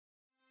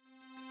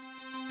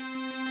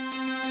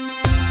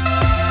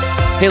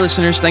Hey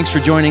listeners, thanks for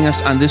joining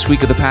us on this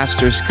week of The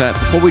Pastor's Cut.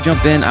 Before we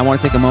jump in, I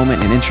want to take a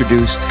moment and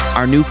introduce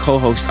our new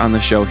co-host on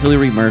the show,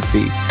 Hillary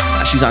Murphy.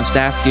 She's on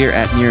staff here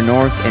at Near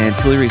North, and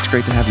Hillary, it's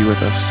great to have you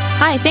with us.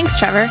 Hi, thanks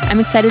Trevor.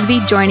 I'm excited to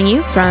be joining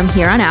you from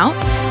here on out.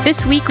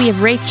 This week we have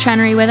Raef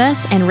Chenery with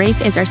us, and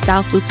Raef is our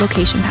South Loop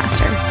location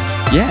pastor.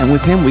 Yeah, and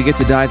with him we get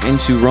to dive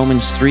into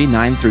Romans 3,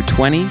 9 through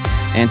 20,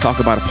 and talk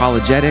about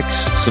apologetics,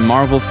 some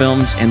Marvel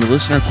films, and the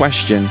listener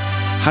question,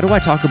 how do I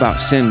talk about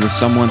sin with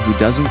someone who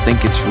doesn't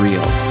think it's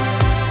real?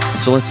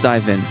 So let's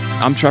dive in.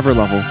 I'm Trevor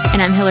Lovell.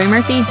 And I'm Hillary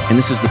Murphy. And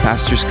this is The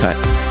Pastor's Cut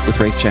with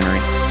Raef Chenery.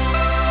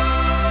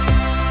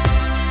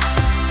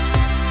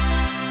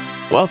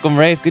 Welcome,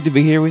 Raef. Good to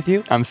be here with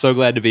you. I'm so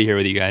glad to be here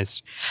with you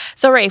guys.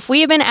 So, Raef,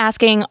 we have been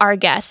asking our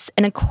guests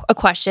a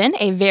question,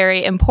 a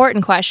very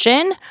important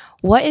question.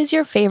 What is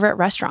your favorite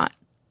restaurant?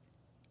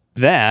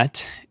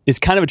 That is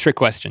kind of a trick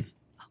question.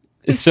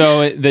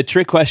 So the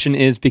trick question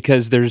is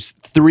because there's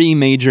 3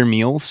 major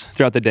meals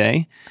throughout the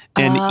day,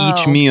 and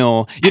each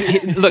meal.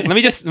 Look,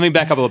 let me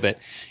back up a little bit.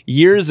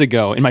 Years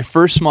ago, in my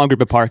first small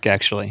group at Park,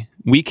 actually,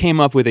 we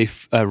came up with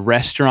a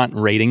restaurant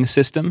rating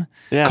system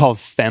called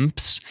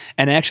FEMPS.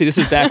 And actually, this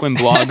is back when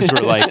blogs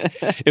were like,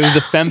 it was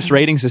the FEMPS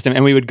rating system,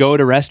 and we would go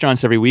to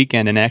restaurants every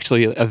weekend and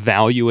actually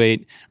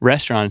evaluate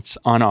restaurants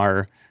on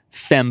our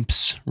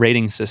FEMPS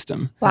rating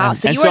system. Wow,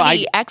 so you are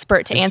the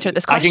expert to answer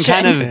this question. I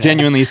can kind of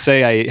genuinely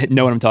say I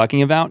know what I'm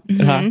talking about.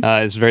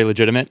 Mm-hmm. It's very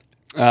legitimate.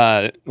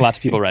 Lots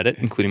of people read it,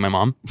 including my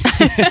mom.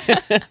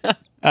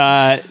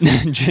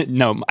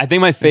 No, I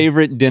think my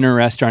favorite dinner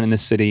restaurant in the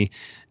city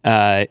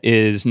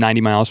is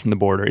 90 miles from the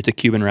border. It's a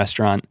Cuban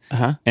restaurant,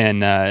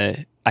 and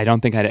I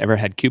don't think I'd ever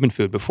had Cuban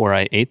food before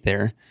I ate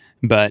there,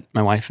 but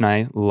my wife and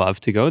I love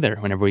to go there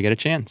whenever we get a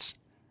chance.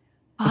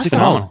 Awesome. It's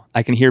phenomenal.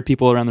 I can hear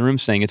people around the room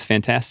saying it's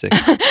fantastic,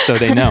 so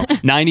they know.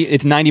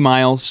 90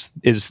 miles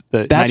is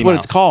the. That's what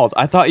it's called.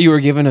 I thought you were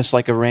giving us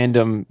like a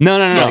random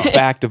no.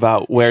 fact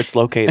about where it's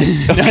located.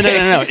 Okay.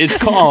 No. It's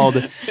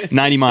called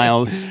 90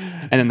 miles,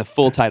 and then the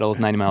full title is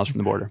 90 miles from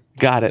the border.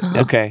 Got it.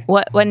 Okay.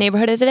 What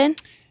neighborhood is it in?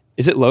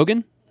 Is it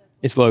Logan?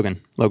 It's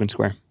Logan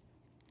Square.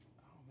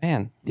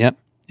 Man. Yep,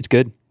 it's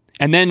good.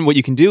 And then what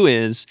you can do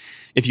is,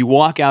 if you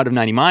walk out of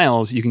 90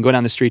 miles, you can go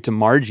down the street to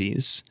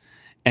Margie's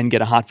and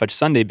get a hot fudge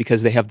sundae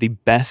because they have the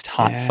best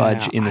hot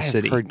fudge in the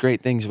city. I've heard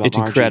great things about It's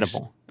Margie's.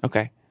 incredible.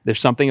 Okay. There's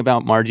something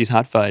about Margie's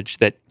hot fudge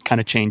that kind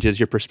of changes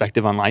your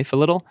perspective on life a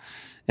little.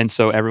 And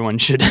so everyone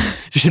should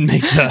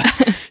make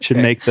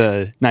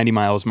the 90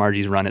 miles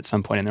Margie's run at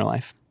some point in their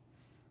life.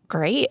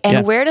 Great.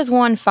 And where does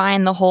one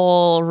find the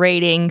whole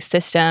rating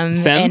system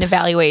and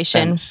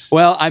evaluation?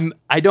 Well,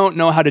 I don't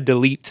know how to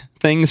delete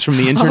things from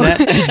the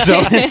internet.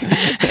 So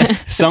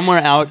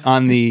somewhere out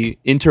on the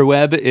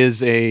interweb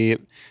is a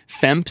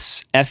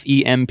FEMPS,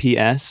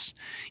 FEMPS.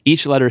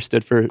 Each letter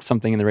stood for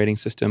something in the rating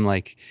system,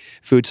 like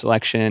food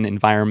selection,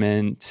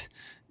 environment,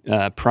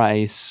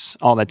 price,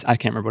 all that. I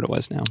can't remember what it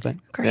was now, but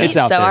it's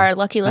out there. So our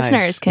lucky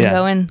listeners can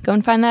go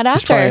and find that after.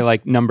 It's probably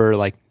like number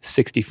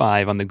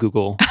 65 on the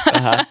Google,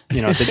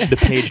 the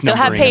page number.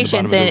 So have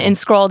patience and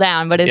scroll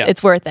down, but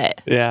it's worth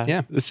it.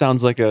 Yeah. This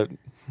sounds like a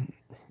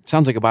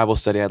Bible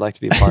study I'd like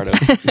to be a part of.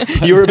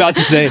 You were about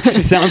to say,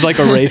 it sounds like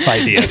a Raef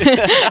idea.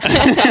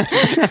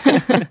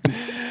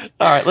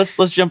 All right,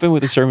 let's jump in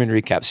with a sermon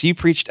recap. So you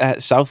preached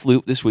at South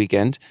Loop this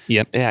weekend.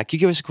 Yep. Yeah, can you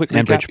give us a quick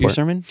recap of your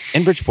sermon?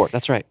 In Bridgeport,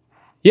 that's right.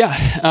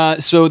 Yeah,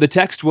 so the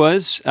text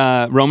was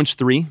Romans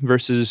 3,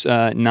 verses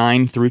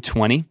 9 through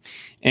 20.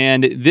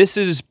 And this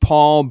is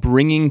Paul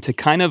bringing to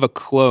kind of a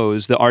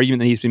close the argument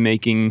that he's been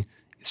making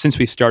since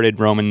we started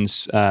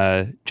Romans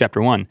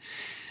chapter 1.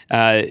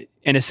 And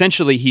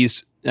essentially,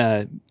 he's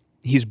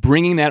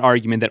bringing that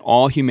argument that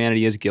all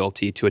humanity is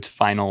guilty to its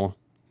final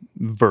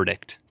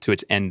verdict, to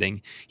its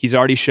ending. He's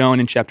already shown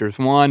in chapters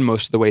 1,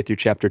 most of the way through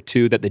chapter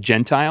 2, that the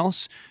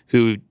Gentiles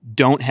who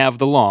don't have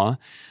the law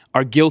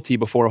are guilty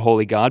before a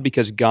holy God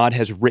because God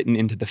has written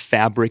into the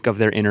fabric of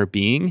their inner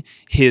being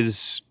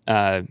his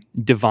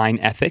divine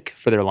ethic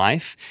for their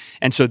life.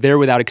 And so they're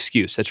without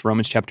excuse. That's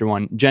Romans chapter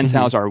 1.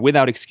 Gentiles are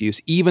without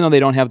excuse. Even though they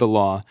don't have the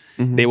law,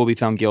 they will be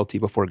found guilty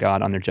before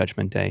God on their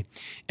judgment day.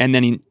 And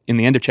then in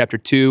the end of chapter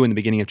 2 and the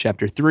beginning of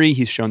chapter 3,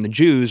 he's shown the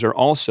Jews are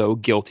also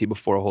guilty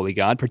before a holy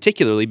God,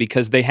 particularly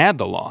because they had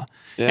the law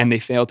and they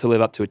failed to live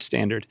up to its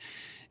standard.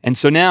 And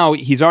so now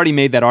he's already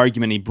made that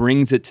argument. He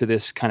brings it to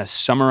this kind of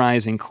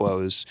summarizing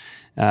close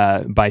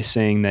by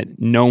saying that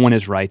no one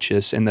is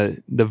righteous. And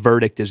the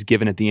verdict is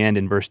given at the end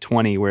in verse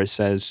 20 where it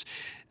says,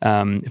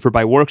 for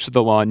by works of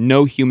the law,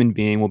 no human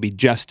being will be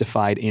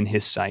justified in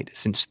his sight,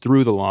 since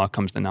through the law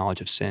comes the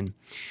knowledge of sin.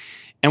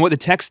 And what the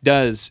text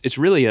does, it's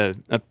really a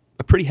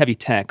pretty heavy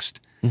text.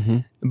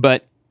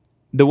 But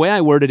the way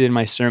I worded it in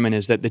my sermon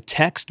is that the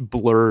text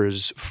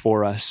blurs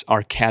for us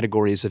our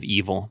categories of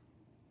evil.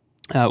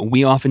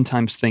 We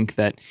oftentimes think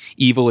that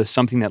evil is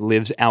something that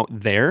lives out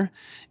there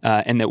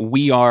and that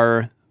we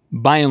are,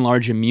 by and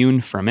large, immune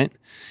from it.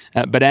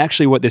 But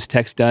actually what this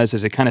text does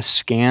is it kind of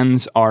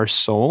scans our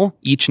soul,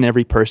 each and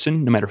every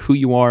person, no matter who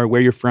you are,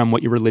 where you're from,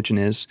 what your religion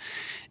is,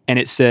 And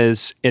it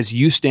says, as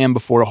you stand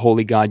before a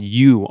holy God,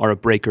 you are a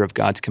breaker of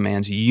God's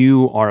commands.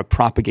 You are a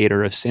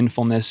propagator of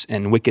sinfulness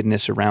and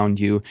wickedness around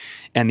you.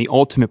 And the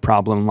ultimate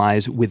problem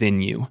lies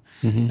within you.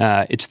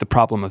 It's the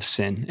problem of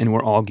sin, and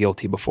we're all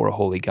guilty before a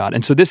holy God.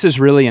 And so this is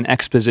really an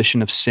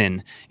exposition of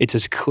sin. It's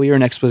as clear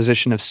an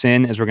exposition of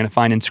sin as we're going to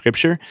find in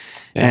Scripture.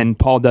 Yeah. And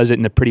Paul does it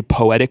in a pretty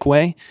poetic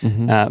way,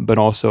 but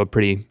also a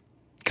pretty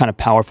kind of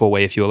powerful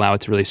way if you allow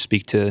it to really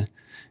speak to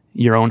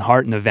your own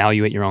heart and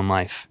evaluate your own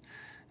life.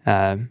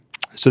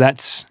 So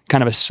that's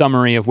kind of a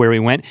summary of where we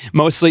went.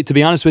 Mostly, to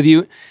be honest with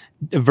you,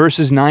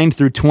 verses 9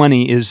 through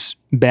 20 is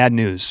bad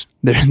news.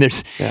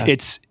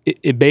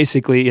 It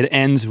basically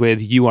ends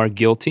with you are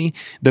guilty.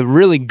 The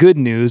really good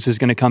news is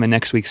going to come in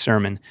next week's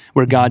sermon,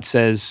 where God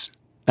says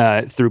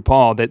through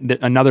Paul that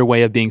another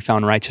way of being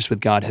found righteous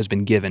with God has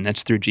been given.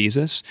 That's through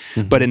Jesus.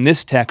 But in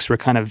this text, we're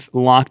kind of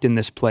locked in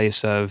this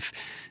place of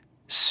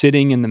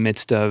sitting in the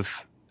midst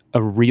of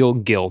a real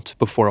guilt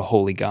before a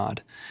holy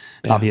God.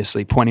 Yeah.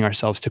 Obviously, pointing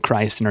ourselves to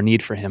Christ and our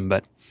need for Him.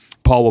 But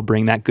Paul will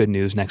bring that good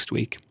news next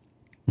week.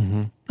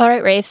 All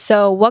right, Raef.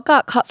 So what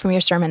got cut from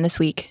your sermon this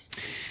week?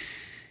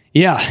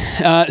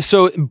 Yeah.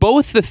 So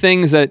both the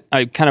things that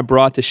I kind of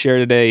brought to share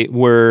today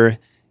were,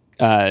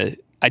 I'd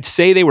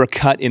say they were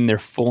cut in their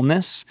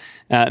fullness,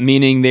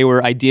 meaning they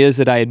were ideas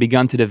that I had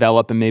begun to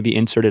develop and maybe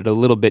inserted a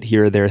little bit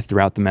here or there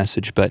throughout the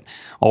message, but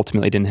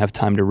ultimately didn't have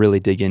time to really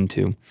dig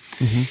into.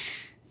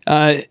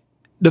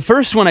 The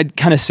first one I'd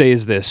kind of say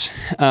is this.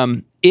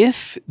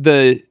 If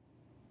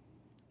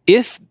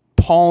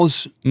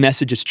Paul's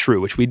message is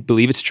true, which we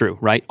believe it's true,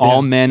 right? Yeah.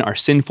 All men are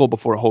sinful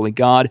before a holy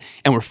God,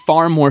 and we're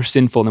far more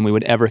sinful than we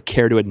would ever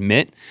care to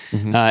admit.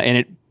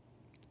 And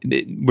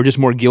we're just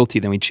more guilty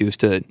than we choose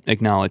to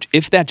acknowledge.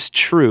 If that's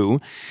true,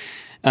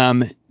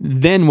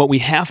 then what we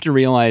have to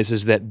realize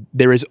is that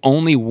there is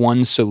only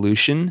one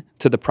solution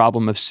to the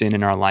problem of sin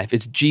in our life.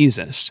 It's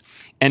Jesus.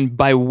 And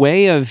by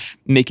way of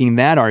making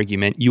that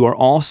argument, you are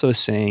also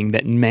saying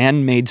that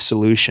man-made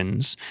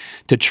solutions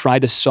to try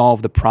to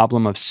solve the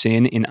problem of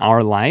sin in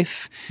our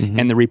life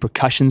and the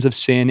repercussions of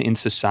sin in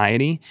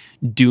society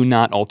do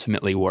not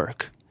ultimately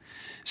work.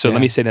 So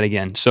let me say that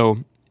again. So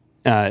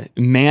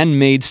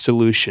man-made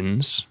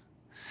solutions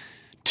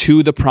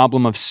to the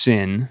problem of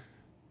sin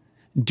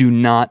do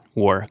not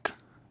work.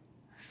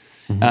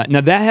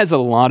 Now, that has a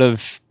lot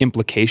of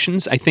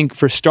implications. I think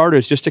for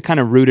starters, just to kind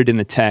of root it in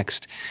the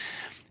text,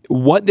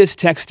 what this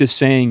text is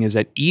saying is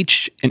that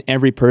each and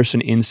every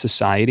person in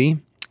society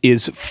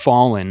is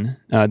fallen.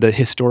 The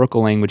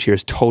historical language here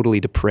is totally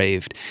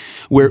depraved.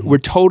 We're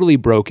totally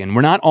broken.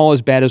 We're not all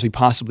as bad as we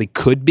possibly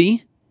could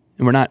be,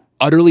 and we're not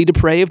utterly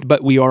depraved,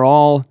 but we are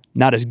all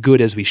not as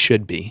good as we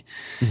should be.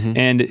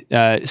 And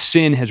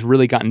sin has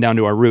really gotten down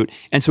to our root.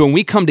 And so when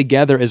we come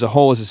together as a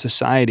whole, as a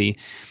society,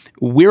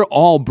 we're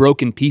all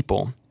broken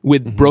people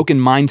with broken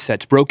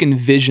mindsets, broken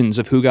visions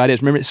of who God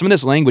is. Remember, some of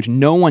this language,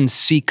 no one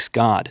seeks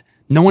God.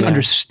 No one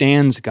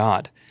understands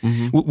God.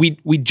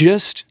 We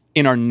just,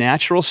 in our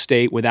natural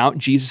state, without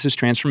Jesus'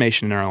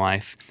 transformation in our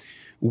life,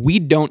 we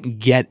don't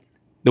get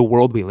the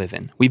world we live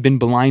in. We've been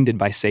blinded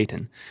by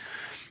Satan.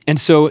 And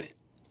so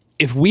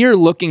if we are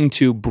looking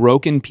to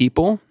broken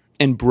people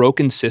and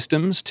broken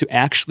systems to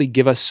actually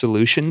give us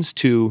solutions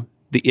to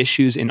the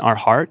issues in our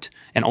heart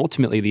and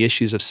ultimately the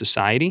issues of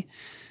society,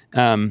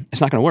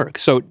 it's not going to work.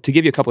 So to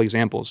give you a couple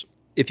examples,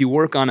 if you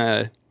work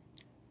on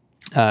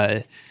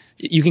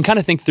you can kind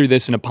of think through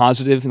this in a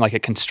positive, like a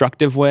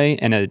constructive way,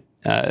 and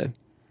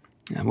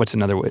what's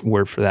another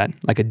word for that?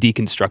 Like a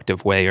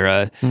deconstructive way or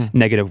a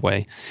negative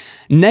way.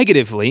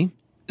 Negatively,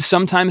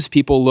 sometimes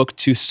people look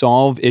to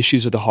solve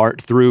issues of the heart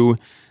through,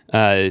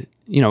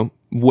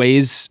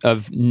 ways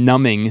of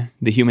numbing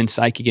the human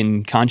psyche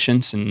and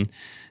conscience and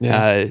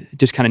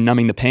just kind of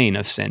numbing the pain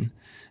of sin.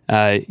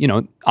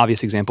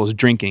 Obvious examples: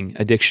 drinking,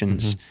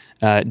 addictions,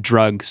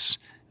 drugs,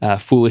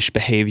 foolish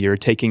behavior,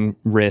 taking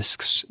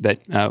risks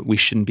that we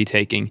shouldn't be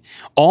taking.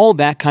 All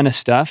that kind of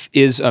stuff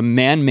is a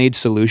man-made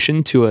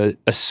solution to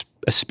a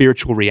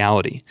spiritual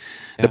reality,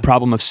 the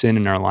problem of sin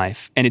in our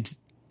life. And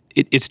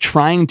it's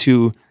trying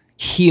to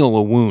heal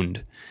a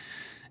wound.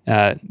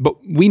 But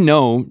we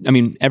know,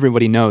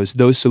 everybody knows,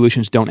 those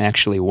solutions don't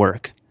actually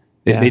work.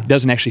 It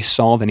doesn't actually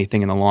solve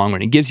anything in the long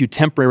run. It gives you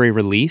temporary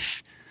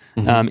relief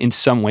in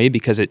some way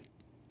because it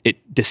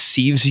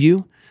deceives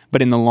you,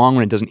 but in the long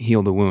run, it doesn't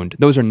heal the wound.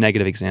 Those are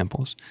negative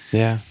examples.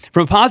 Yeah.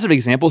 From a positive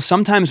example,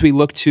 sometimes we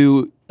look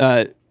to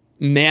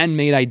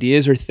man-made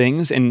ideas or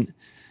things and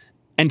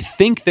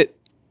think that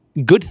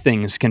good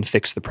things can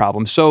fix the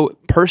problem. So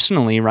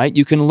personally, right,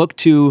 you can look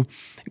to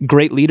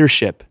great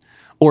leadership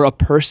or a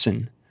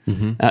person.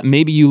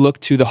 Maybe you look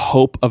to the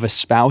hope of a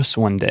spouse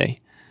one day.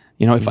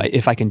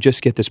 If I can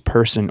just get this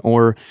person,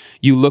 or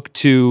you look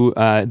to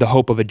the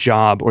hope of a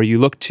job, or you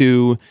look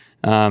to,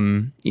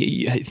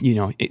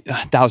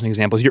 1,000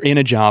 examples. You're in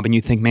a job and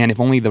you think, man, if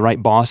only the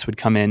right boss would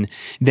come in,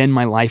 then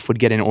my life would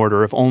get in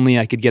order. If only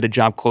I could get a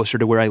job closer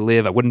to where I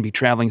live, I wouldn't be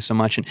traveling so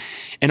much.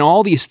 And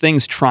all these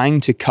things trying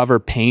to cover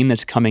pain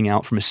that's coming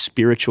out from a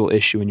spiritual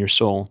issue in your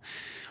soul.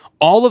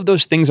 All of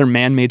those things are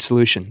man-made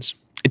solutions.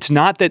 It's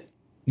not that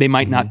They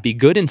might not be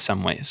good in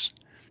some ways.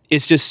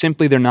 It's just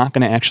simply they're not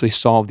going to actually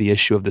solve the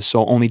issue of the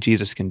soul. Only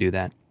Jesus can do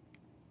that.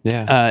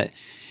 Yeah.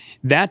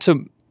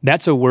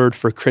 That's a word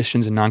for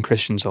Christians and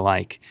non-Christians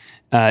alike.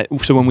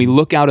 So when we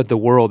look out at the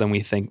world and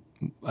we think,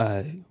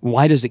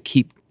 why does it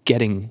keep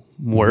getting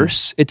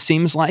worse, it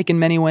seems like in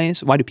many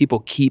ways? Why do people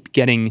keep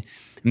getting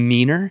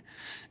meaner?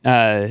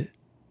 The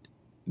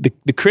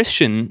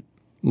Christian,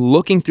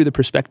 looking through the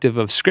perspective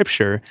of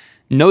Scripture,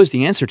 knows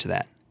the answer to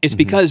that. It's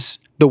because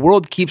the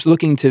world keeps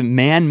looking to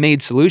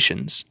man-made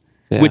solutions,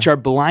 which are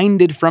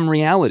blinded from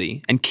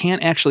reality and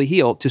can't actually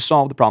heal to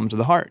solve the problems of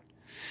the heart.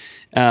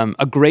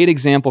 A great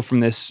example from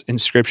this in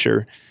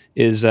Scripture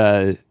is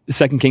 2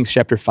 Kings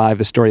chapter 5,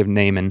 the story of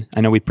Naaman.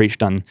 I know we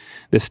preached on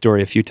this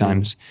story a few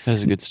times. That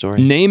was a good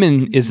story.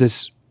 Naaman is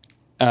this,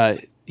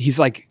 he's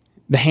like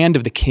the hand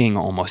of the king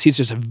almost. He's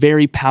just a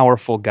very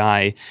powerful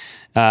guy,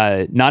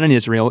 not in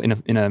Israel,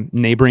 in a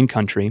neighboring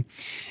country.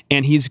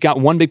 And he's got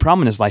one big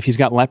problem in his life. He's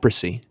got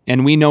leprosy.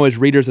 And we know as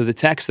readers of the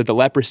text that the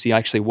leprosy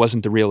actually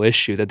wasn't the real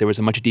issue, that there was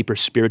a much deeper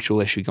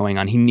spiritual issue going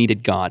on. He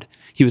needed God.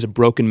 He was a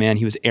broken man.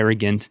 He was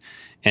arrogant,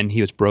 and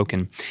he was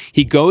broken.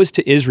 He goes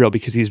to Israel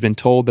because he's been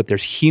told that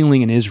there's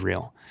healing in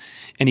Israel.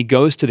 And he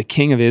goes to the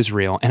king of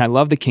Israel. And I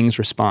love the king's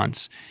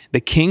response.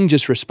 The king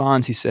just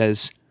responds. He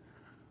says,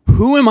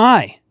 "Who am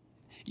I?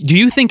 Do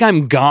you think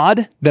I'm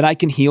God that I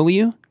can heal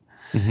you?"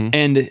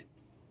 And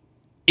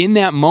in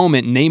that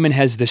moment, Naaman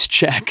has this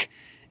check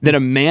that a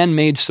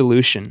man-made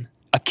solution,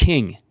 a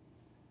king,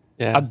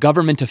 a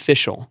government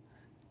official,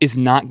 is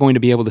not going to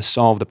be able to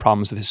solve the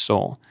problems of his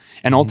soul.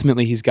 And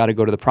ultimately, he's got to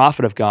go to the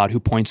prophet of God who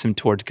points him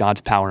towards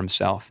God's power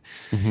himself.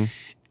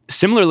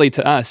 Similarly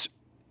to us,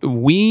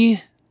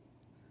 we,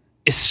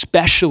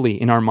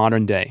 especially in our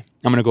modern day,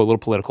 I'm going to go a little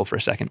political for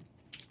a second.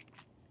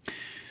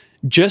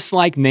 Just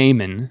like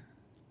Naaman,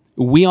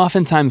 we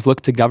oftentimes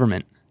look to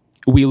government.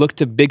 We look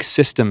to big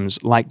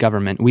systems like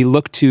government. We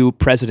look to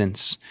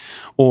presidents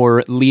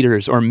or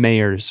leaders or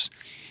mayors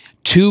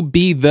to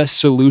be the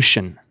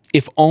solution.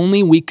 If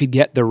only we could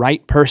get the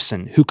right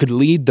person who could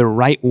lead the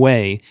right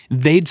way,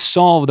 they'd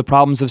solve the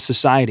problems of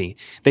society.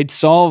 They'd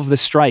solve the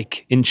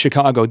strike in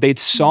Chicago. They'd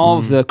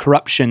solve the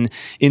corruption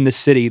in the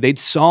city. They'd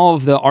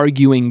solve the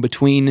arguing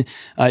between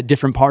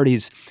different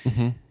parties.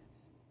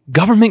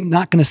 Government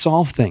not going to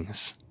solve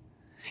things.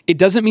 It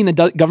doesn't mean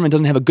that government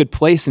doesn't have a good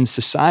place in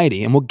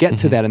society, and we'll get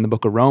to that in the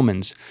book of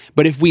Romans.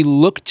 But if we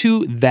look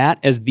to that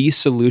as the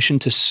solution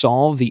to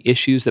solve the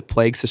issues that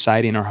plague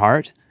society in our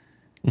heart,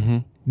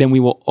 then we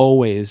will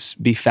always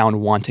be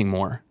found wanting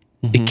more.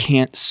 It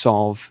can't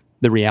solve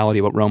the reality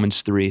of what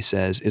Romans 3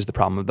 says is the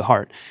problem of the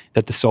heart,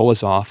 that the soul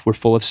is off, we're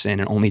full of sin,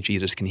 and only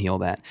Jesus can heal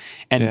that.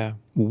 And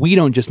we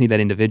don't just need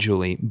that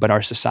individually, but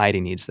our society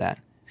needs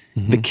that.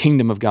 The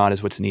kingdom of God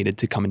is what's needed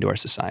to come into our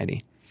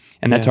society.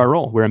 And that's our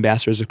role. We're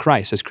ambassadors of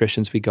Christ. As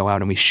Christians, we go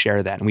out and we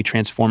share that, and we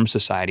transform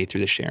society through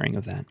the sharing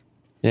of that.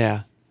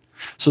 Yeah.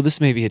 So this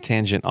may be a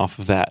tangent off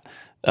of that,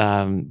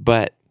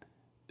 but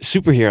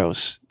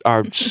superheroes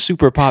are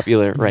super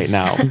popular right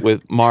now.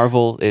 With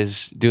Marvel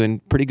is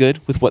doing pretty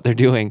good with what they're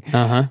doing,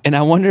 and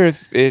I wonder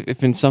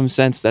if in some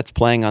sense that's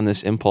playing on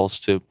this impulse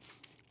to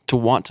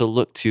want to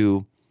look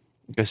to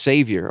a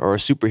savior or a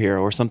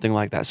superhero or something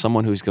like that,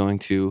 someone who's going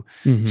to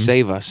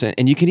save us.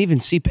 And you can even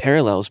see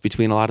parallels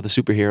between a lot of the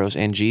superheroes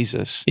and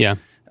Jesus.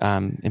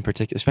 In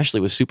particular,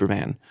 especially with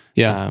Superman.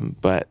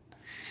 But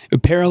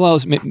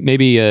parallels,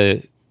 maybe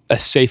a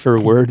safer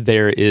word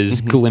there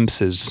is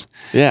glimpses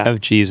of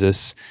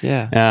Jesus.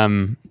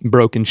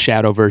 Broken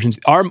shadow versions.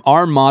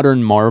 Our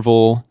modern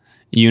Marvel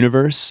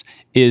universe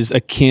is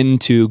akin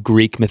to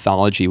Greek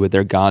mythology with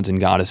their gods and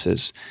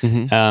goddesses.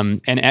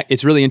 And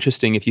it's really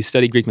interesting. If you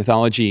study Greek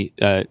mythology,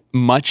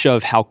 much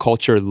of how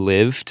culture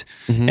lived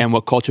and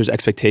what culture's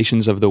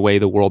expectations of the way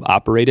the world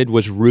operated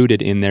was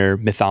rooted in their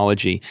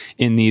mythology,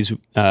 in these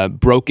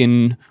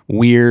broken,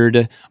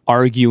 weird,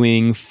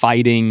 arguing,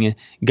 fighting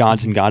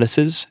gods and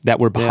goddesses that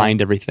were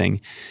behind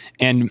everything.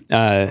 And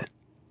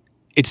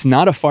it's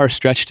not a far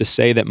stretch to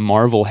say that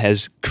Marvel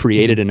has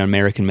created an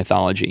American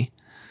mythology.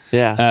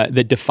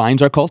 That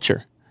defines our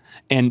culture.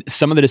 And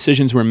some of the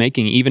decisions we're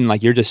making, even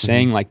like you're just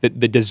saying, like the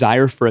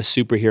desire for a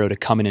superhero to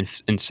come in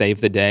and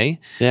save the day,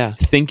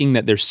 thinking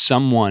that there's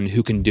someone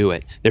who can do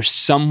it. There's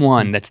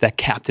someone that's that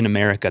Captain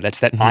America,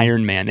 that's that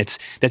Iron Man,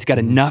 that's got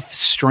enough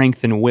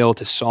strength and will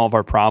to solve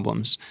our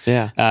problems.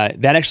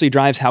 That actually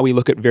drives how we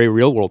look at very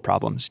real world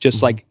problems,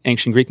 just like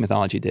ancient Greek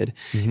mythology did.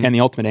 And the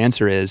ultimate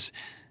answer is,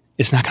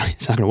 it's not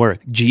going to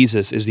work.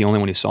 Jesus is the only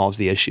one who solves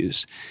the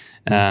issues.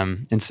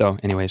 And so,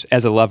 anyways,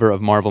 as a lover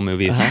of Marvel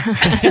movies,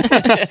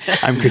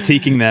 I'm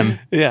critiquing them.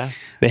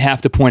 They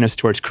have to point us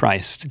towards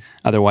Christ.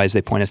 Otherwise,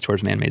 they point us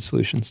towards man-made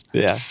solutions.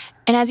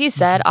 And as you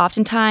said,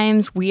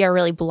 oftentimes we are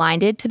really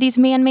blinded to these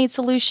man-made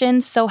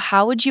solutions. So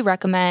how would you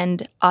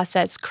recommend us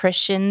as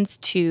Christians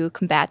to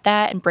combat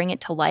that and bring it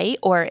to light?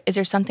 Or is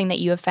there something that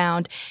you have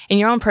found in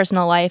your own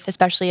personal life,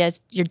 especially as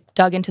you're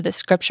dug into the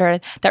scripture,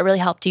 that really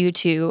helped you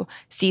to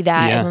see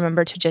that and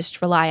remember to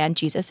just rely on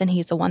Jesus, and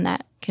he's the one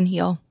that can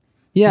heal?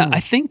 I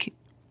think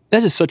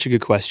That is such a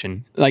good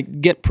question.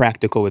 Like, get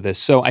practical with this.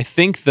 So I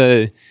think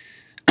the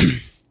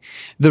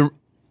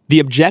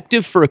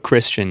objective for a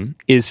Christian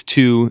is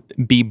to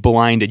be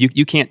blinded.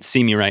 You can't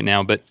see me right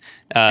now, but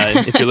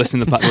if you're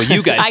listening to the podcast, well,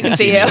 you guys I can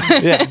see me. you.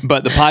 Yeah,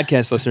 but the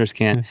podcast listeners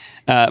can't.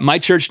 My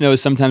church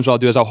knows sometimes what I'll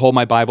do is I'll hold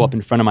my Bible up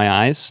in front of my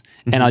eyes,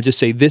 and I'll just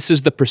say, this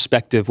is the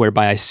perspective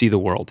whereby I see the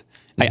world.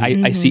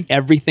 I see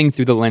everything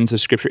through the lens of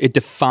Scripture. It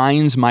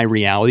defines my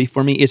reality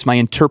for me. It's my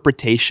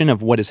interpretation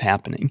of what is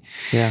happening.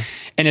 Yeah.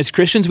 And as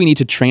Christians, we need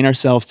to train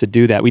ourselves to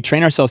do that. We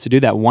train ourselves to do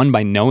that, one,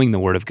 by knowing the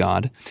Word of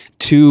God,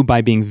 two,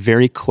 by being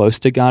very close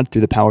to God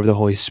through the power of the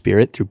Holy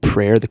Spirit, through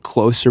prayer. The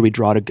closer we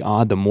draw to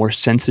God, the more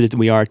sensitive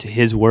we are to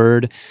His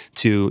Word,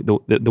 to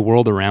the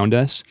world around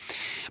us.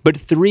 But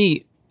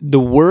three, the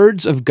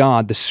words of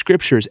God, the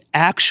Scriptures,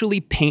 actually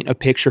paint a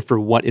picture for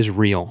what is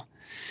real.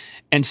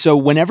 And so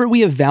whenever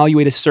we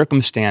evaluate a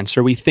circumstance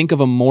or we think of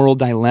a moral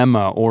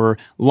dilemma or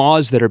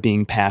laws that are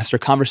being passed or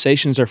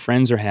conversations our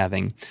friends are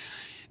having,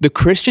 the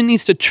Christian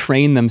needs to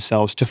train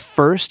themselves to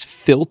first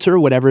filter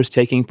whatever is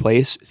taking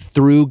place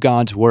through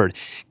God's Word.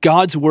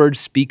 God's Word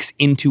speaks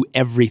into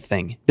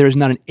everything. There is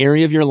not an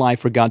area of your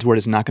life where God's Word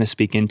is not going to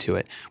speak into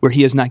it, where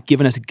He has not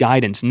given us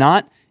guidance,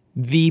 not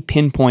the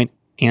pinpoint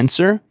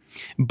answer,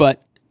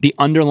 but the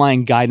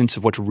underlying guidance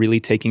of what's really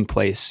taking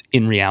place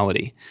in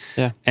reality.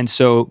 Yeah. And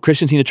so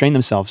Christians need to train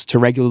themselves to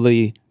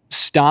regularly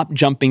stop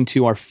jumping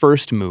to our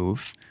first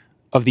move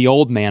of the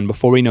old man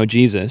before we know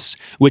Jesus,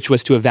 which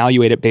was to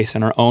evaluate it based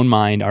on our own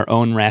mind, our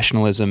own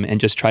rationalism,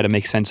 and just try to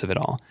make sense of it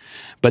all.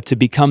 But to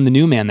become the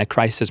new man that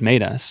Christ has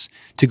made us,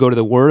 to go to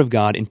the Word of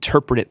God,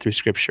 interpret it through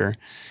Scripture.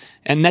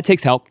 And that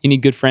takes help. You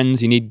need good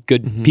friends. You need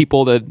good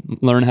people to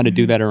learn how to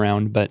do that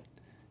around, but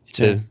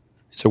it's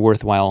a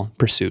worthwhile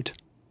pursuit.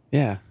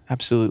 Yeah,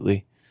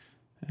 absolutely.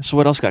 So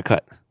what else got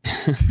cut?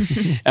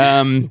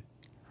 Let's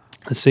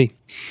see.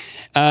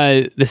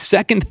 The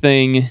second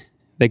thing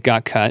that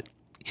got cut.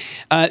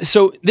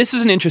 So this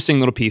is an interesting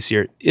little piece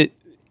here.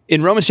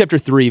 In Romans chapter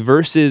 3,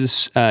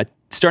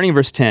 starting in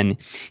verse 10,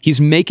 he's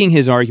making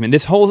his argument.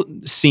 This whole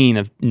scene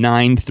of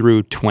 9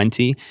 through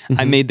 20,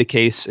 I made the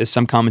case, as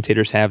some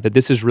commentators have, that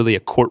this is really a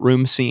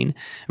courtroom scene.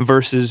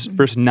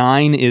 Verse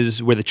 9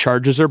 is where the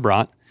charges are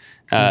brought.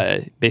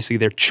 Basically,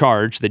 they're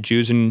charged that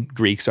Jews and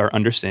Greeks are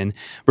under sin.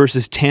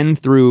 Verses 10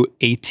 through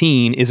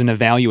 18 is an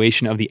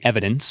evaluation of the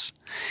evidence.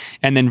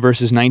 And then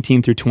verses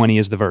 19 through 20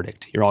 is the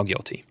verdict. You're all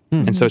guilty.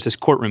 And so it's this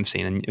courtroom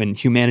scene, and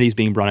humanity is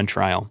being brought on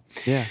trial.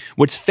 Yeah.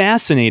 What's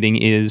fascinating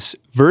is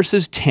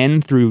verses 10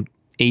 through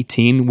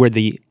 18, where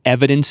the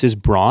evidence is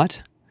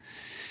brought,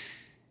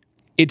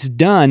 it's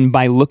done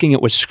by looking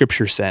at what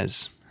Scripture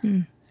says.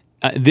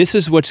 This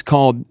is what's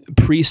called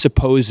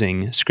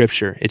presupposing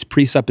Scripture. It's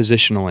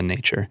presuppositional in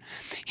nature.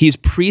 He's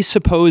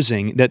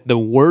presupposing that the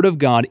Word of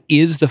God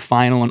is the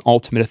final and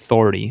ultimate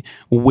authority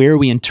where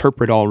we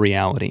interpret all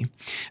reality.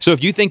 So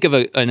if you think of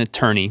an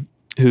attorney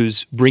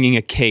who's bringing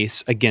a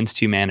case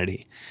against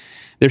humanity,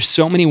 there's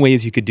so many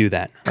ways you could do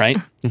that, right?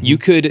 You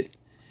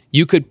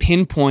could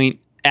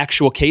pinpoint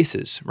actual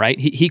cases, right?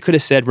 He could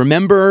have said,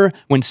 remember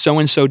when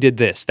so-and-so did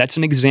this? That's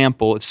an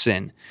example of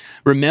sin.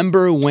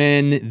 Remember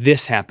when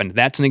this happened?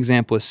 That's an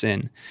example of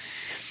sin.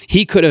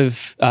 He could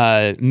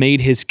have made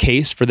his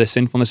case for the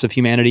sinfulness of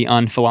humanity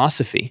on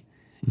philosophy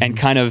and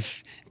kind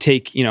of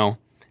take,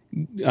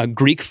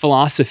 Greek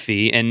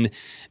philosophy and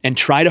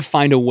try to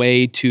find a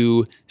way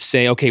to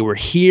say, okay, we're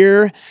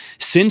here.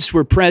 Since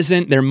we're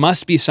present, there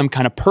must be some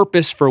kind of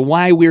purpose for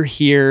why we're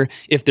here.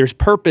 If there's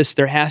purpose,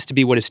 there has to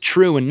be what is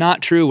true and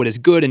not true, what is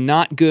good and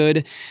not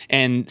good.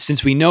 And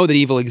since we know that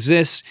evil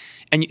exists,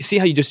 and you see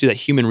how you just do that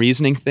human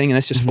reasoning thing, and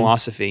that's just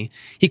philosophy.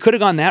 He could have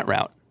gone that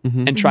route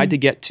and tried to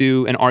get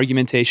to an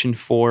argumentation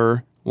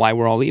for why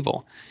we're all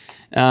evil.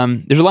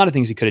 There's a lot of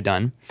things he could have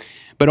done.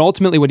 But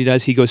ultimately what he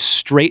does, he goes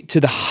straight to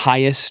the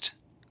highest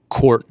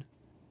court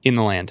in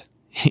the land,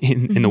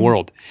 in the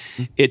world.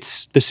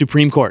 It's the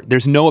Supreme Court.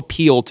 There's no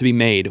appeal to be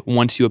made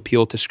once you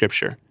appeal to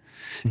Scripture.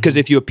 Because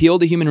if you appeal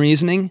to human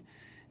reasoning,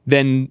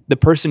 then the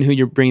person who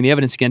you're bringing the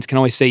evidence against can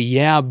always say,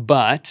 yeah,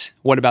 but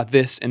what about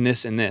this and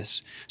this and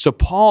this? So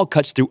Paul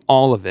cuts through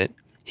all of it.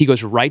 He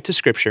goes right to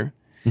Scripture,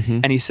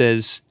 and he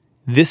says,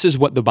 this is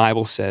what the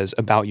Bible says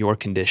about your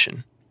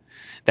condition.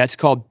 That's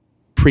called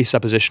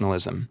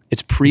presuppositionalism.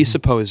 It's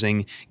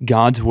presupposing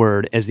God's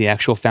Word as the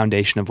actual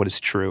foundation of what is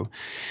true.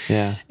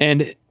 Yeah.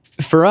 And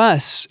for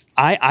us,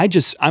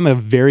 I'm a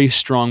very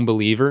strong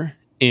believer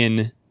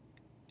in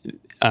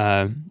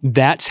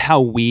that's how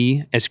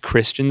we as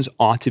Christians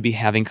ought to be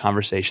having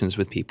conversations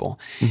with people.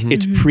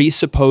 It's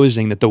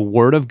presupposing that the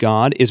Word of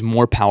God is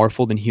more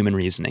powerful than human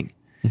reasoning.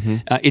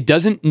 It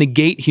doesn't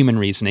negate human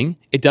reasoning.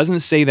 It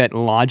doesn't say that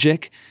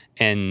logic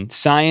and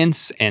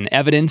science and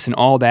evidence and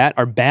all that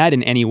are bad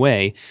in any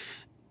way.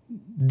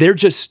 They're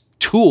just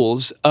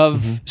tools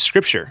of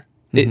Scripture.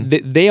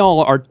 They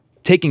all are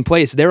taking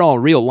place, they're all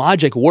real.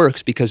 Logic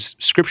works because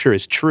Scripture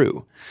is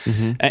true.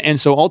 And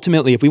so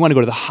ultimately, if we want to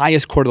go to the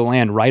highest court of the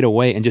land right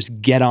away and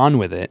just get on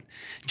with it,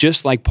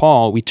 just like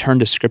Paul, we turn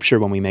to Scripture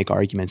when we make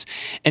arguments.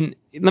 And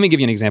let me give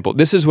you an example.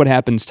 This is what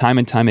happens time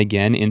and time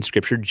again in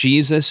Scripture.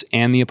 Jesus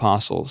and the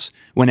apostles,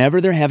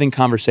 whenever they're having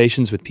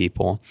conversations with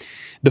people,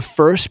 the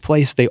first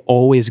place they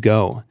always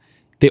go,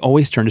 they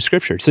always turn to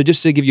Scripture. So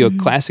just to give you a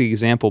classic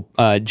example,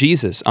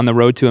 Jesus on the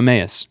road to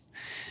Emmaus,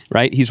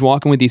 right? He's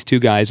walking with these two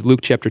guys, Luke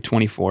chapter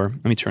 24.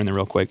 Let me turn there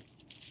real quick.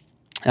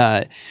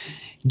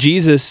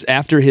 Jesus,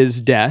 after his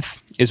death,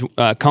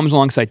 comes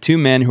alongside two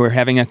men who are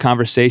having a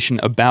conversation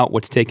about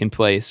what's taken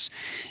place.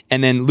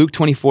 And then Luke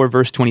 24,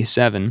 verse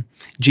 27,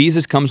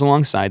 Jesus comes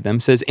alongside them,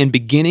 says, "And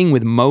beginning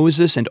with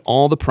Moses and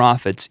all the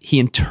prophets, he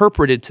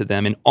interpreted to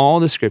them in all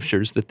the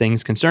Scriptures the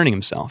things concerning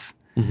himself."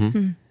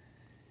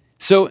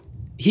 So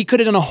he could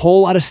have done a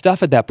whole lot of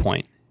stuff at that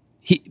point.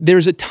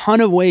 There's a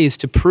ton of ways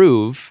to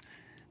prove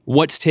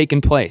what's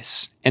taken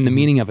place and the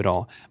meaning of it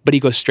all, but he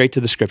goes straight to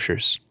the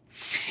Scriptures.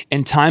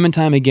 And time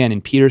again,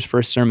 in Peter's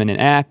first sermon in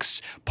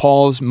Acts,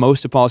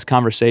 most of Paul's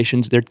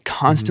conversations, they're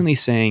constantly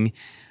saying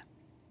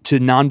to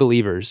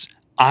non-believers,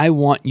 I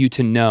want you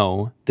to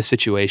know the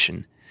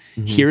situation.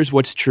 Here's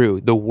what's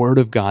true. The Word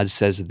of God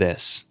says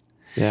this.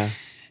 Yeah.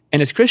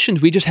 And as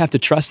Christians, we just have to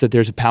trust that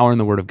there's a power in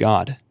the Word of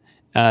God,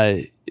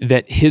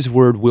 that His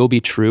Word will be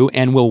true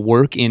and will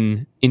work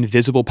in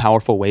invisible,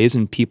 powerful ways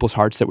in people's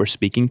hearts that we're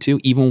speaking to,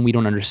 even when we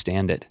don't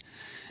understand it.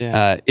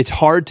 Yeah. It's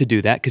hard to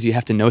do that because you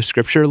have to know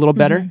Scripture a little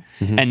better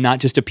and not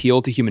just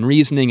appeal to human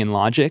reasoning and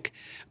logic,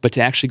 but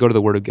to actually go to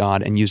the Word of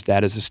God and use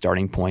that as a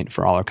starting point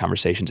for all our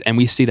conversations. And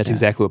we see that's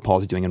exactly what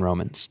Paul is doing in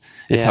Romans.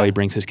 It's how he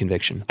brings his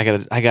conviction.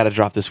 I gotta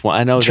drop this one.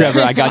 I know,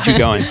 Trevor, I got you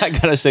going. I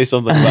gotta say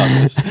something about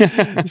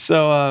this.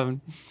 So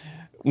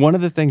one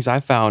of the things I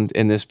found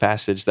in this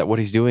passage that what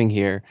he's doing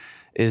here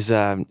is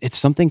it's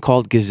something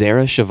called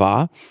Gezerah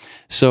Shavah.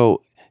 So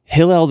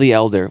Hillel the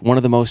Elder, one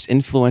of the most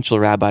influential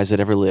rabbis that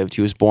ever lived,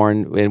 he was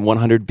born in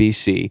 100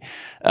 BC,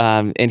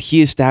 and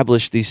he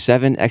established these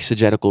 7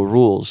 exegetical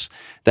rules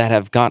that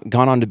have gone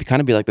on to kind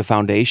of be like the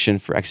foundation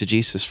for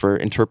exegesis, for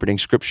interpreting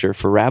Scripture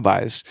for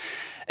rabbis.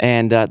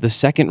 And the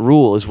second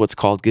rule is what's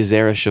called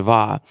Gezerah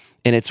Shavah,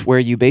 and it's where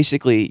you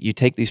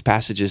take these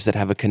passages that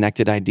have a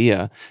connected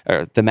idea,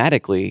 or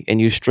thematically, and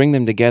you string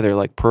them together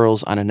like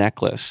pearls on a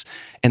necklace.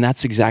 And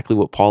that's exactly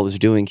what Paul is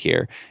doing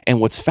here.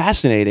 And what's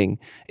fascinating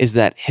is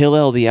that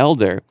Hillel the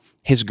Elder,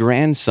 his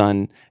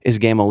grandson is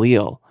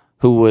Gamaliel,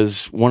 who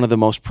was one of the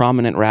most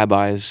prominent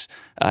rabbis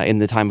in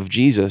the time of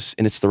Jesus,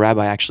 and it's the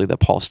rabbi actually that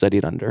Paul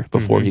studied under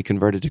before he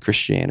converted to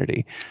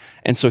Christianity.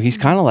 And so he's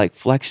kind of like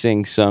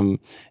flexing some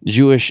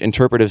Jewish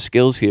interpretive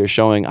skills here,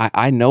 showing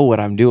I know what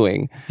I'm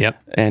doing.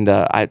 Yep. And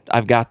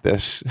I've got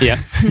this. Yeah.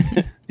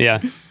 Yeah.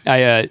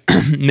 I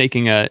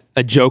making a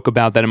joke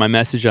about that in my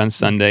message on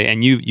Sunday,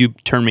 and you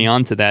turned me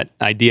on to that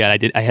idea.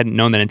 I hadn't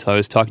known that until I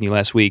was talking to you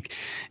last week.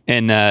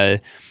 And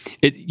the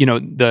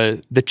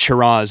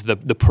charaz,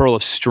 the pearl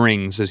of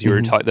strings, as you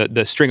were talking,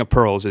 the string of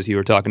pearls, as you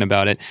were talking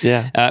about it.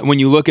 Yeah. When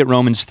you look at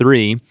Romans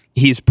 3,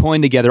 he's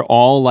pulling together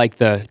all like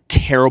the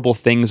terrible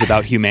things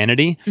about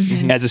humanity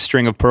as a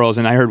string of pearls.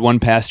 And I heard one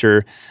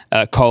pastor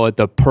call it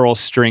the pearl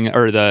string,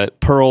 or the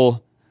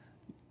pearl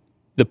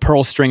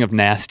string of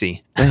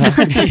nasty.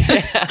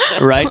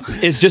 Right?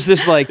 It's just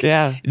this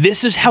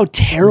this is how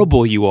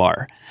terrible you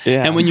are.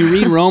 Yeah. And when you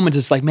read Romans,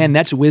 it's like, man,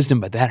 that's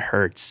wisdom, but that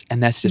hurts.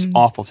 And that's just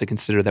awful to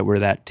consider that we're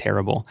that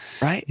terrible.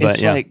 Right? But,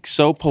 it's like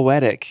so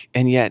poetic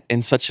and yet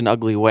in such an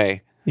ugly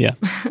way. Yeah.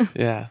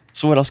 Yeah.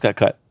 So what else got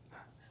cut?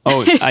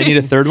 Oh, I need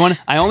a third one?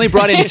 I only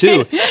brought in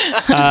 2,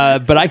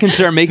 but I can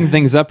start making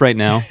things up right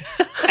now.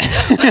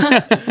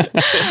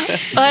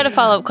 Well, I had a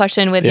follow-up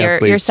question with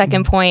your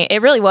second point.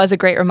 It really was a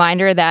great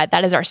reminder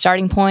that is our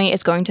starting point,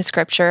 is going to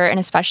Scripture, and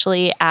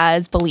especially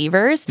as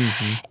believers.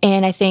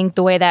 And I think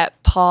the way that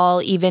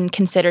Paul even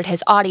considered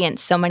his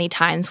audience so many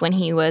times when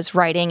he was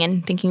writing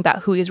and thinking about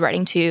who he was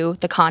writing to,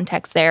 the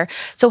context there.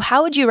 So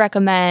how would you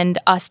recommend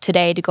us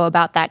today to go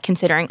about that,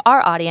 considering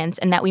our audience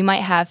and that we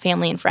might have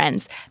family and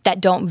friends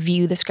that don't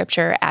view the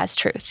Scripture as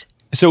truth?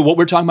 So what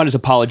we're talking about is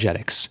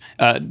apologetics.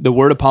 The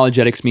word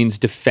apologetics means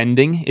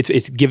defending.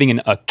 It's giving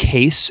a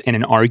case and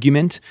an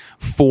argument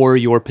for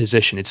your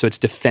position. So it's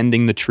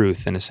defending the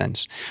truth in a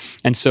sense.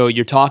 And so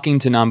you're talking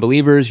to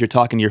non-believers, you're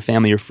talking to your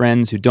family or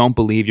friends who don't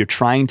believe, you're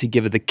trying to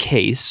give the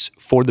case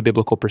for the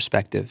biblical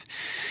perspective.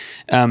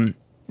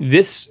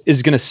 This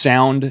is going to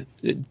sound,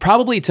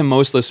 probably to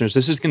most listeners,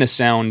 this is going to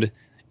sound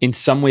in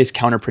some ways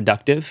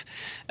counterproductive,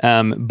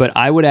 but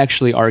I would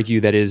actually argue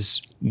that is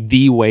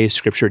the way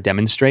Scripture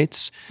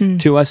demonstrates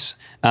to us,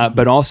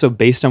 but also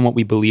based on what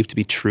we believe to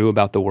be true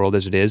about the world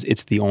as it is,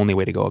 it's the only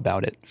way to go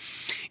about it.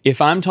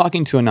 If I'm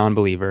talking to a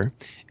non-believer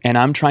and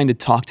I'm trying to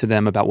talk to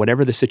them about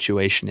whatever the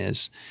situation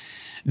is,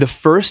 the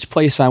first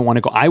place I want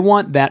to go, I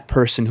want that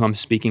person who I'm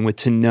speaking with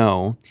to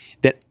know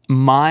that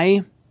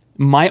my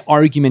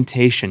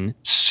argumentation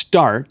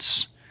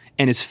starts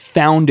and is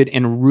founded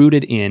and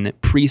rooted in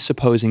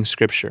presupposing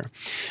Scripture.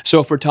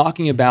 So if we're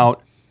talking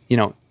about,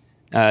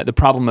 the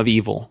problem of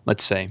evil,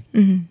 let's say,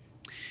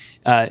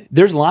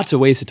 there's lots of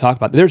ways to talk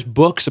about it. There's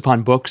books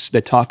upon books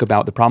that talk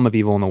about the problem of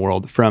evil in the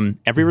world from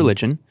every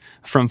religion,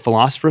 from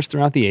philosophers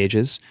throughout the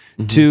ages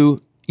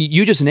to,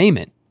 you just name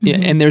it. Yeah,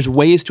 and there's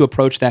ways to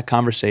approach that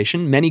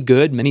conversation, many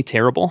good, many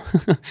terrible.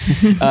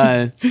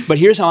 But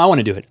here's how I want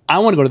to do it. I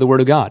want to go to the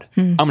Word of God.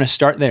 I'm going to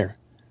start there.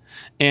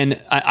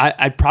 And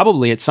I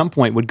probably at some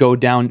point would go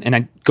down and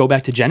I'd go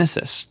back to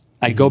Genesis.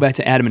 I'd go back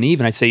to Adam and Eve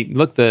and I'd say,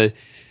 look, the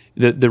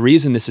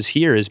reason this is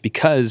here is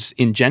because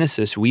in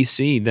Genesis we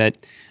see that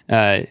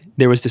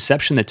there was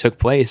deception that took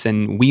place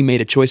and we made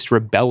a choice to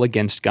rebel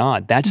against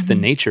God. That's the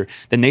nature.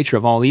 The nature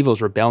of all evil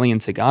is rebellion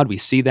to God. We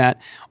see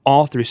that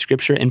all through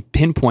Scripture and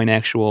pinpoint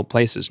actual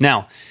places.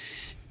 Now,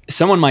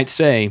 someone might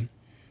say,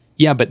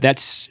 yeah, but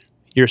that's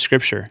your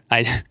Scripture.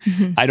 I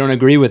don't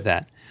agree with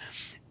that.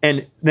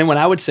 And then what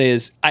I would say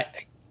is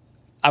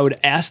I would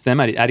ask them,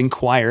 I'd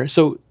inquire,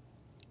 so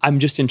I'm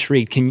just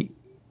intrigued. Can you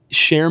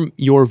share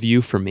your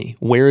view for me?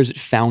 Where is it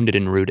founded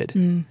and rooted?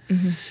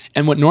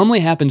 And what normally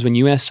happens when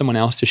you ask someone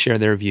else to share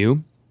their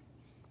view,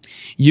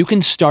 you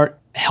can start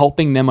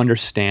helping them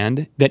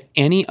understand that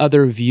any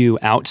other view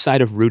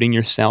outside of rooting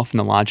yourself in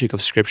the logic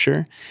of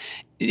Scripture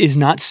is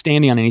not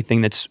standing on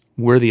anything that's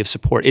worthy of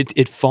support.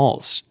 It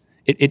falls.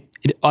 It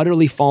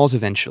utterly falls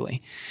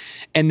eventually.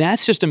 And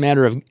that's just a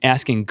matter of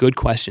asking good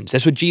questions.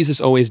 That's what Jesus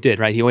always did,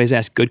 right? He always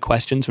asked good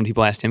questions when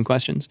people asked him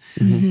questions.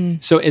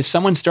 So as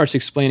someone starts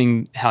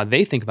explaining how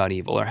they think about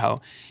evil or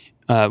how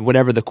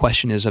whatever the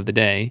question is of the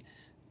day,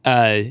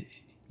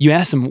 you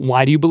ask them,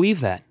 why do you believe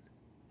that?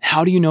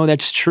 How do you know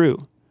that's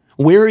true?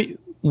 Where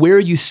are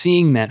you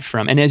seeing that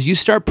from? And as you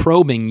start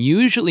probing,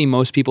 usually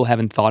most people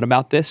haven't thought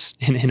about this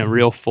in a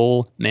real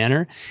full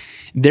manner.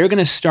 They're going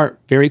to start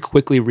very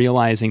quickly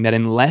realizing that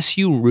unless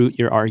you root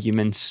your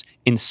arguments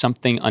in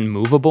something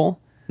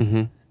unmovable,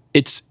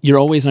 you're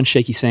always on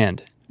shaky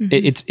sand.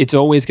 It's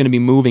always going to be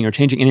moving or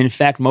changing. And in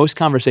fact, most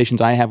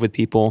conversations I have with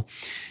people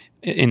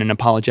in an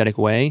apologetic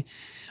way,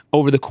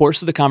 over the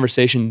course of the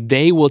conversation,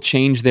 they will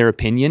change their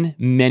opinion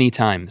many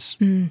times.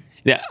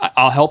 Yeah,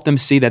 I'll help them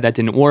see that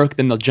didn't work.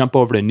 Then they'll jump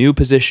over to a new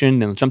position.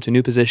 Then they'll jump to a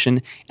new position.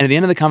 And at the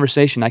end of the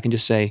conversation, I can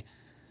just say,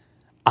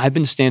 I've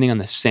been standing on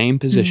the same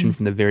position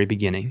from the very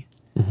beginning.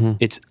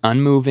 It's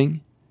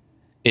unmoving.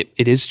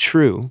 It is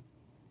true.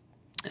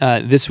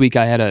 This week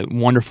I had a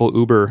wonderful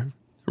Uber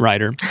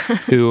rider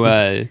who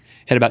had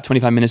about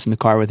 25 minutes in the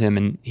car with him,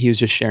 and he was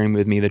just sharing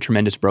with me the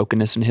tremendous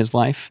brokenness in his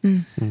life.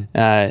 And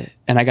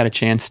I got a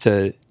chance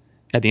to,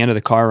 at the end of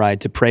the car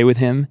ride, to pray with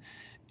him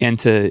and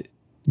to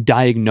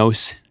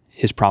diagnose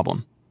his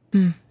problem.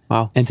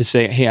 Wow. And to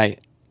say, hey,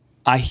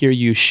 I hear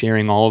you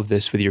sharing all of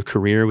this with your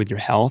career, with your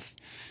health.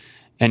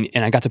 And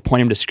I got to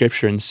point him to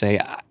Scripture and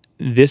say,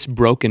 this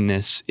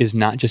brokenness is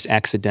not just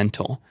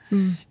accidental.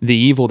 The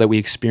evil that we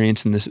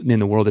experience in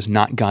the world is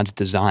not God's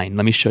design.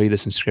 Let me show you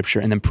this in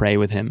Scripture, and then pray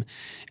with him.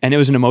 And it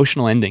was an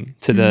emotional ending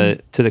to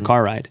the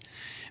car ride.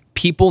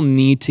 People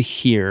need to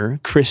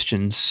hear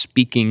Christians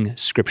speaking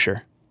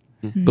Scripture,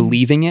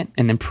 believing it,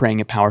 and then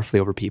praying it powerfully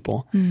over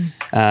people.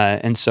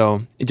 And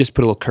so it just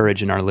put a little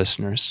courage in our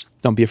listeners.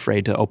 Don't be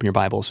afraid to open your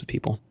Bibles with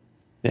people.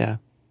 Yeah,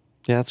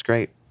 that's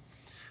great.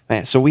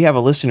 Man, so we have a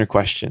listener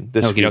question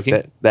this week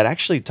that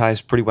actually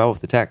ties pretty well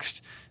with the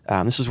text.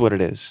 This is what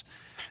it is.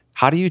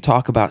 How do you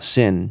talk about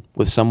sin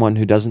with someone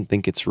who doesn't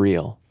think it's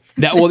real?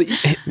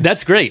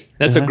 That's great.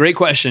 That's a great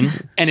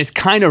question. And it's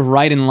kind of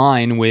right in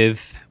line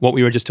with what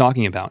we were just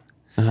talking about.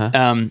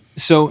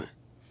 So,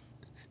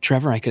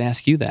 Trevor, I could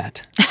ask you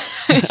that.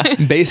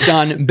 based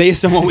on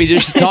what we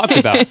just talked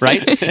about,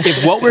 right?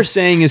 If what we're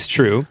saying is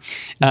true,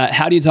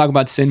 how do you talk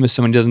about sin with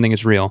someone who doesn't think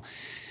it's real?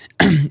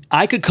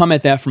 I could come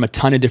at that from a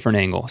ton of different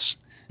angles.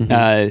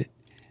 I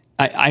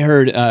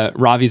heard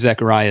Ravi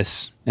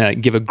Zacharias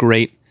give a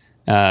great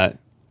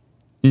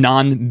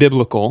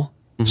non-biblical,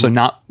 so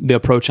not the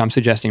approach I'm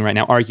suggesting right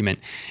now, argument.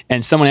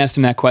 And someone asked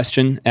him that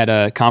question at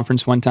a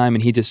conference one time,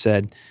 and he just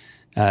said,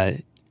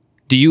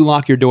 do you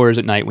lock your doors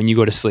at night when you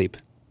go to sleep?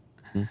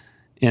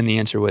 And the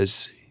answer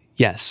was,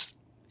 yes.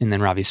 And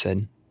then Ravi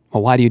said,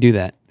 well, why do you do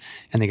that?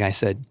 And the guy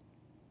said,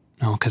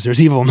 oh, because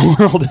there's evil in the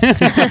world.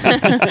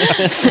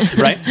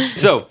 Right?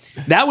 So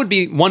that would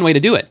be one way to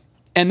do it.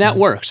 And that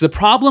works. The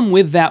problem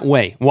with that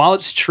way, while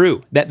it's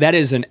true, that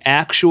is an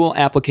actual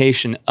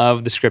application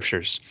of the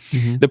Scriptures,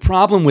 the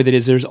problem with it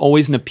is there's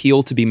always an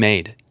appeal to be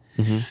made.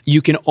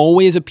 You can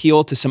always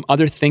appeal to some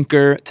other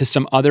thinker, to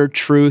some other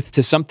truth,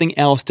 to something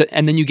else,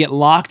 and then you get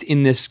locked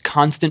in this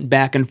constant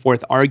back and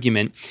forth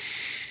argument.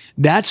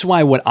 That's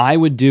why what I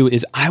would do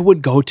is I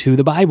would go to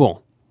the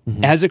Bible.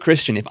 As a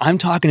Christian, if I'm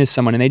talking to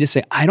someone and they just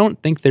say, I don't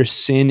think there's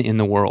sin in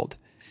the world,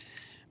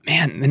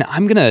 man, then I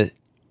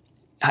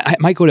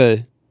might go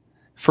to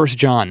 1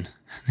 John.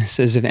 It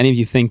says, if any of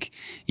you think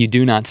you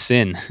do not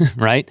sin,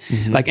 right?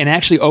 And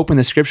actually open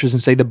the Scriptures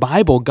and say, the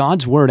Bible,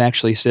 God's Word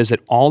actually says that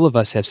all of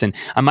us have sinned.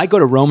 I might go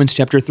to Romans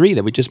chapter 3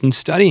 that we've just been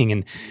studying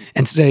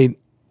and say,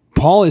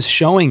 Paul is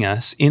showing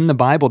us in the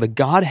Bible that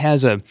God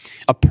has a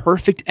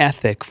perfect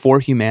ethic for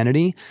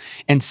humanity,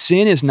 and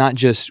sin is not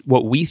just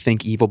what we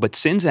think evil, but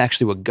sin's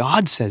actually what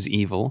God says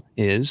evil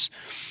is,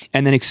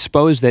 and then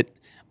expose that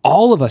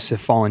All of us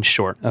have fallen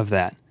short of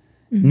that.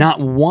 Not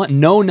one.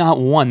 No, not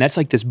one. That's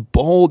like this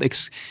bold,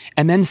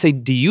 and then say,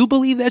 do you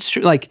believe that's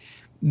true? Like,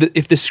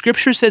 if the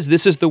scripture says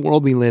this is the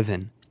world we live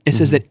in, it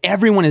says that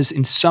everyone is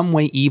in some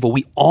way evil.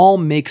 We all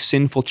make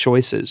sinful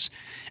choices.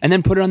 And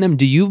then put it on them.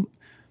 Do you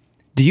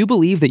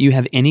believe that you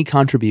have any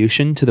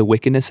contribution to the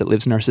wickedness that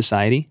lives in our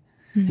society?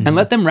 And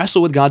let them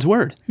wrestle with God's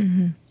word.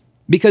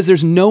 Because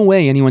there's no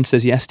way anyone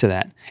says yes to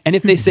that. And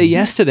if they say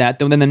yes to that,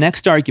 then the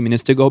next argument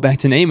is to go back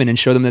to Naaman and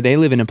show them that they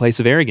live in a place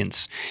of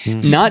arrogance.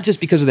 Not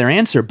just because of their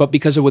answer, but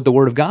because of what the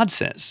word of God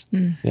says.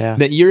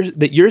 That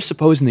you're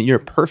supposing that you're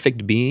a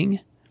perfect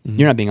being.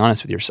 You're not being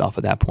honest with yourself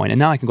at that point. And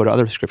now I can go to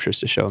other scriptures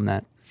to show them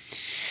that.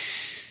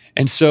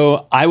 And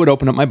so I would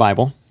open up my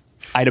Bible.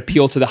 I'd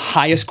appeal to the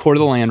highest court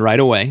of the land right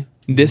away.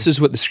 This is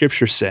what the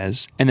scripture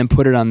says, and then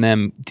put it on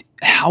them.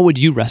 How would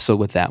you wrestle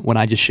with that, what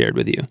I just shared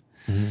with you?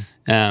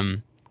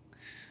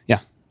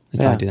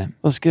 That's how I do that.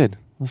 That's good.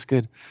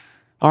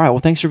 All right. Well,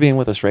 thanks for being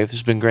with us, Raef. This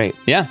has been great.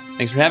 Yeah.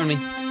 Thanks for having me.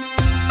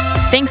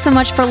 Thanks so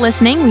much for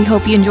listening. We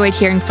hope you enjoyed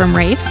hearing from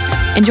Raef.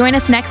 And join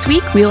us next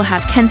week. We will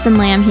have Kenson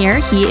Lamb here.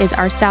 He is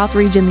our South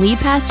Region lead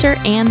pastor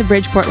and the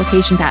Bridgeport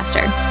location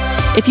pastor.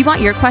 If you want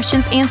your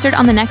questions answered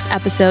on the next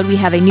episode, we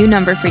have a new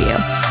number for you.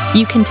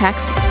 You can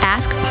text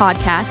Ask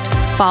Podcast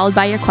followed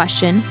by your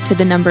question to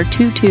the number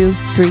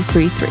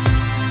 22333.